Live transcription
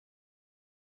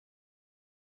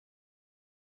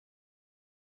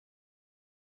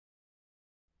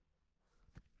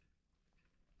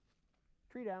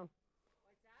Tree down.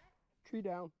 What's that? Tree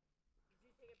down. Did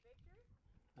you take a picture?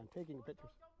 I'm taking pictures.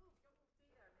 Don't move. Don't move.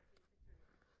 Stay there. I'm going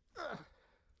to take a picture of you.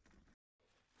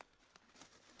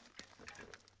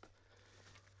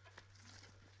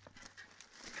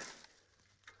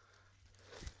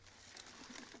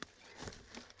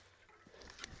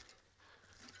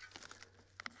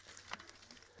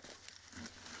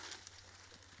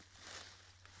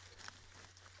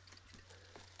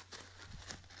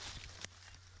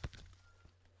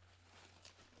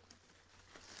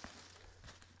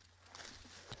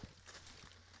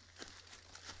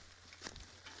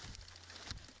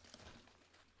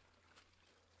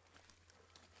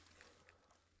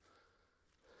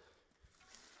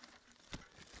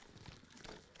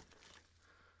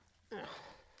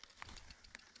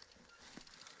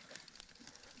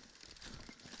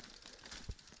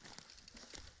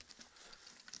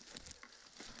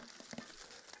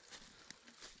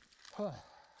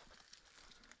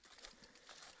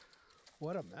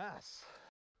 What a mess.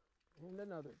 And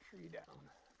another tree down.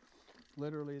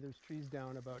 Literally, there's trees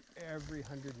down about every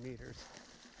 100 meters.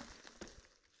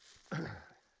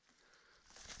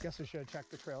 Guess I should have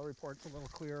checked the trail reports a little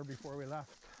clearer before we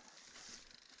left.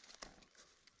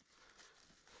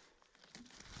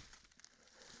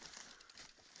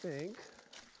 I think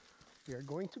we are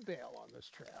going to bail on this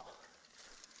trail.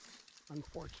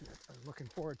 Unfortunate. I was looking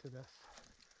forward to this,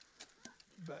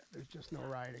 but there's just no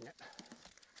riding it.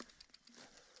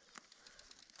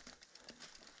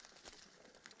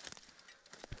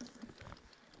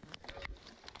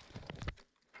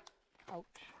 Ouch.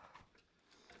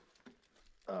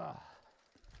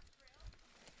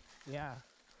 Yeah,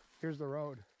 here's the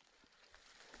road.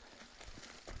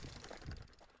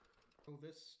 So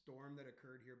this storm that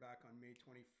occurred here back on May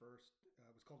 21st was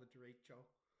called a Derecho,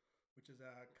 which is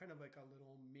a kind of like a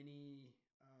little mini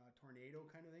tornado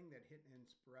kind of thing that hit in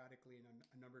sporadically in a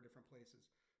number of different places,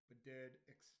 but did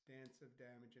extensive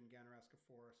damage in Ganaraska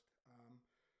Forest.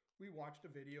 We watched a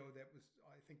video that was,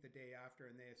 I think, the day after,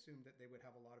 and they assumed that they would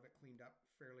have a lot of it cleaned up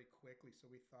fairly quickly. So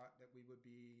we thought that we would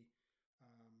be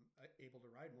able to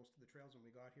ride most of the trails when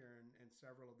we got here, and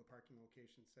several of the parking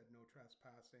locations said no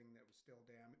trespassing, that was still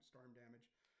storm damage.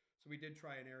 So we did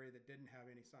try an area that didn't have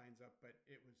any signs up, but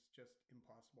it was just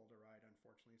impossible to ride,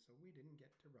 unfortunately. So we didn't get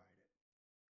to ride it.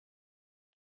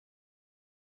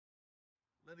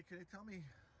 Lenny, can you tell me,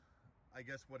 I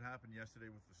guess, what happened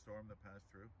yesterday with the storm that passed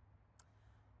through?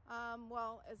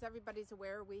 Well, as everybody's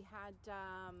aware, we had,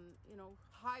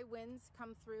 high winds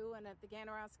come through, and at the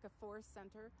Ganaraska Forest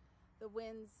Center, the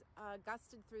winds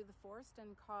gusted through the forest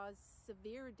and caused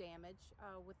severe damage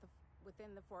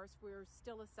within the forest. We're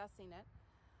still assessing it.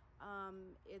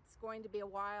 It's going to be a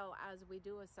while as we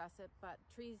do assess it, but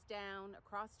trees down,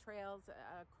 across trails,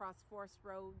 across forest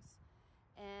roads,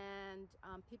 and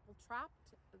people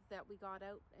trapped that we got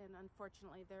out, and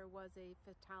unfortunately there was a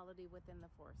fatality within the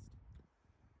forest.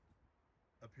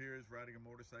 Appears riding a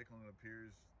motorcycle and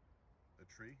appears a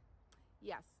tree?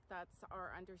 Yes, that's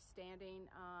our understanding,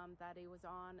 that he was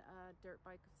on a dirt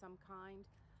bike of some kind.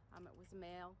 It was a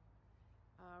male,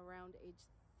 around age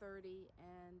 30,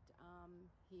 and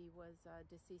he was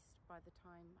deceased by the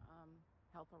time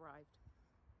help arrived.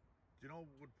 Do you know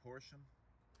what portion?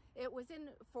 It was in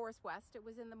Forest West. It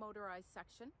was in the motorized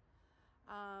section.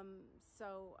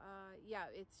 Yeah,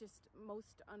 it's just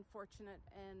most unfortunate.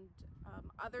 And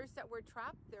others that were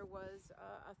trapped, there was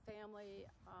a family,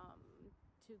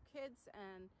 2 kids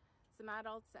and some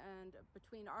adults, and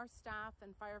between our staff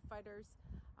and firefighters,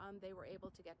 they were able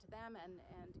to get to them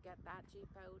and get that Jeep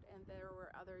out. And there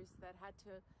were others that had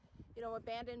to,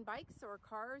 abandon bikes or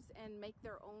cars and make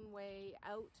their own way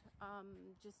out,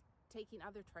 just taking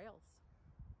other trails.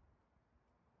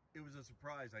 It was a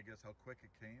surprise, I guess, how quick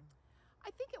it came. I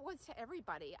think it was to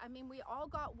everybody. I mean, we all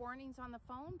got warnings on the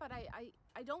phone, but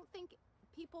I don't think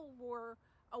people were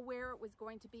aware it was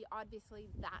going to be obviously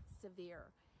that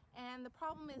severe. And the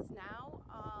problem is now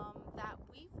that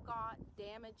we've got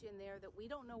damage in there that we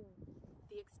don't know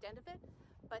the extent of it,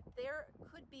 but there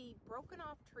could be broken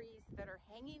off trees that are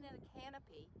hanging in a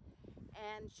canopy.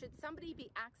 And should somebody be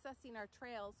accessing our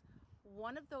trails,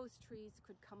 one of those trees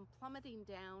could come plummeting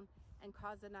down and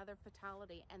cause another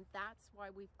fatality. And that's why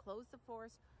we've closed the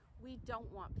forest. We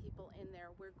don't want people in there.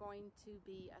 We're going to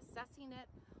be assessing it,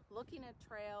 looking at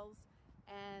trails,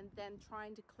 and then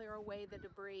trying to clear away the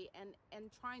debris and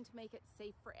trying to make it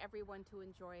safe for everyone to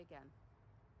enjoy again.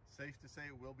 Safe to say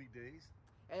it will be days?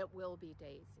 It will be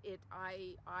days.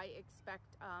 I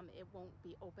expect it won't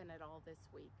be open at all this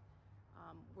week.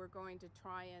 We're going to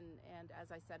try and,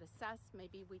 as I said, assess.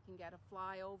 Maybe we can get a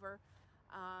flyover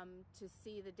to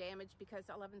see the damage, because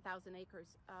 11,000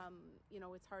 acres, you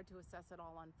know, it's hard to assess it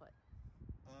all on foot.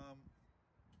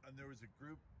 And there was a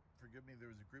group, forgive me, there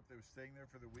was a group that was staying there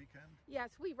for the weekend?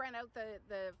 Yes, we rent out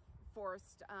the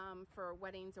forest for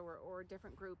weddings or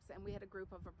different groups, and we had a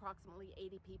group of approximately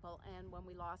 80 people, and when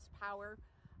we lost power,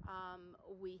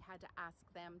 we had to ask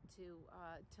them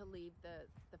to leave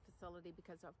the facility,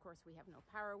 because of course we have no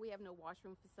power, we have no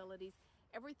washroom facilities,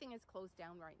 everything is closed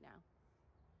down right now.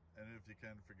 And if you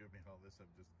can forgive me all this,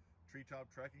 I'm just treetop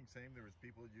trekking, same, there was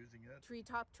people using it?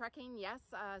 Treetop trekking, yes.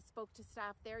 Spoke to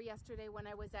staff there yesterday when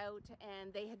I was out,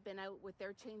 and they had been out with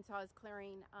their chainsaws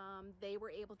clearing. They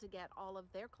were able to get all of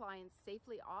their clients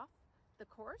safely off the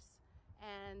course,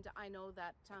 and I know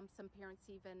that some parents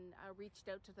even reached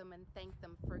out to them and thanked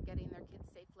them for getting their kids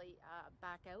safely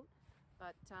back out.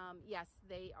 But yes,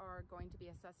 they are going to be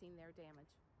assessing their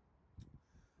damage.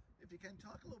 If you can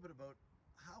talk a little bit about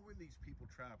how were these people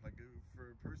trapped? Like,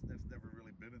 for a person that's never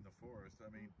really been in the forest,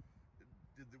 I mean,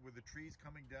 were the trees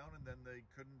coming down and then they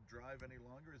couldn't drive any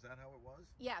longer? Is that how it was?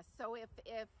 Yes. So if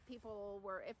people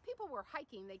were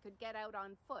hiking, they could get out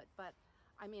on foot. But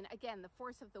I mean, again, the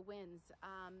force of the winds.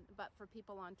 But for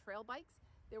people on trail bikes,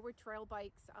 there were trail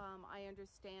bikes. I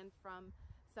understand from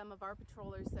some of our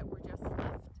patrollers that were just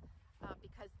left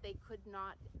because they could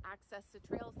not access the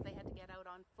trails. They had to get out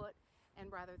on foot, and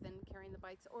rather than carrying the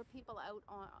bikes, or people out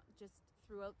on just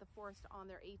throughout the forest on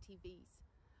their ATVs.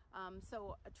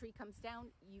 So a tree comes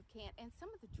down, you can't, and some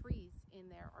of the trees in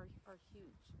there are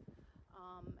huge.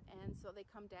 And so they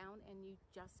come down and you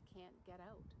just can't get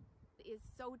out. It is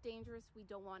so dangerous. We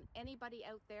don't want anybody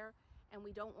out there, and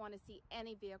we don't want to see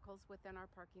any vehicles within our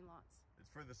parking lots.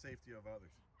 It's for the safety of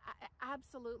others.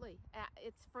 Absolutely.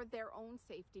 It's for their own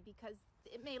safety, because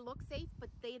it may look safe, but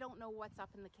they don't know what's up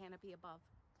in the canopy above.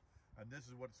 And this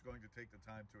is what it's going to take the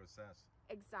time to assess.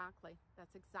 Exactly.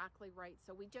 That's exactly right.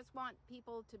 So we just want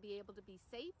people to be able to be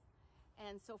safe.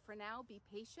 And so for now, be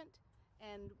patient,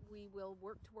 and we will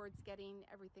work towards getting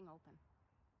everything open.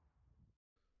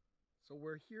 So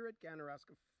we're here at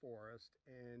Ganaraska Forest,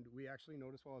 and we actually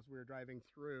noticed while we were driving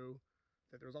through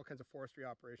that there was all kinds of forestry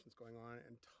operations going on,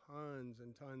 and tons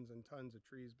and tons and tons of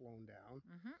trees blown down.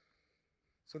 Mm-hmm.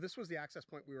 So this was the access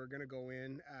point we were going to go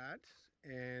in at,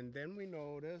 and then we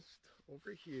noticed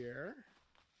over here,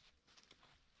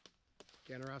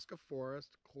 Ganaraska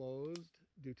Forest closed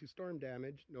due to storm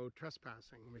damage, no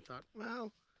trespassing. And we thought,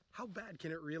 well, how bad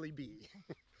can it really be?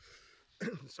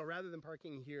 So rather than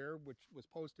parking here, which was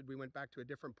posted, we went back to a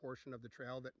different portion of the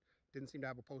trail that didn't seem to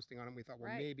have a posting on it. We thought,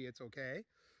 well, maybe it's okay.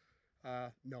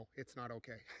 No, it's not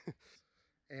okay.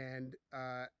 And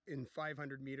in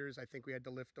 500 meters, I think we had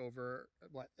to lift over,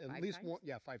 what, at least one,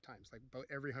 yeah, 5 times. Like about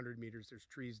every 100 meters, there's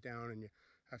trees down, and you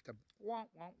have to. Wah,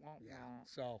 wah, wah, Yeah.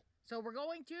 wah. So we're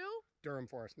going to Durham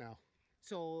Forest now.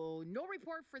 So no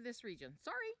report for this region.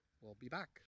 Sorry. We'll be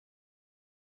back.